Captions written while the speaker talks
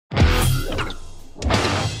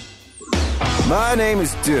My name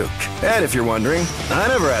is Duke, and if you're wondering, I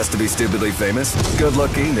never asked to be stupidly famous,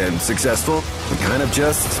 good-looking, and successful. It kind of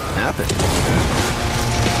just happened.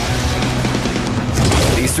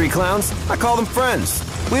 These three clowns, I call them friends.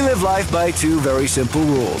 We live life by two very simple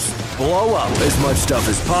rules. Blow up as much stuff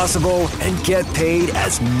as possible and get paid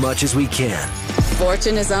as much as we can.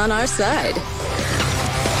 Fortune is on our side.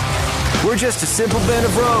 We're just a simple band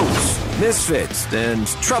of rogues, misfits, and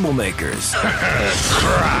troublemakers.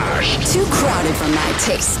 Crushed. Too crowded for my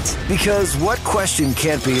taste. Because what question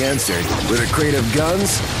can't be answered with a crate of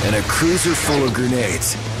guns and a cruiser full of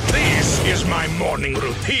grenades? This is my morning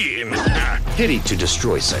routine. Pity to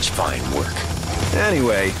destroy such fine work.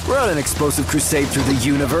 Anyway, we're on an explosive crusade through the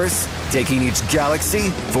universe, taking each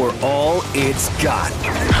galaxy for all it's got.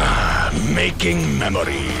 Making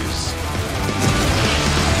memories.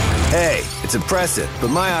 Hey, it's impressive,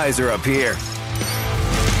 but my eyes are up here.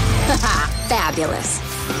 Haha, fabulous.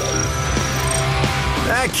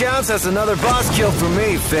 That counts as another boss kill for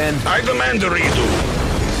me, Finn. I demand a redo.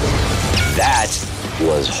 That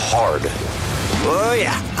was hard. Oh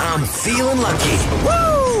yeah, I'm feeling lucky.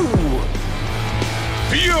 Woo!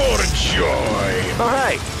 Pure joy. All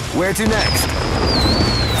right, where to next?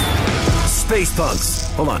 Space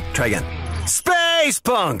punks. Hold on, try again. Space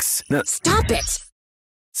punks! No, Stop it!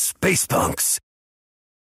 space punks.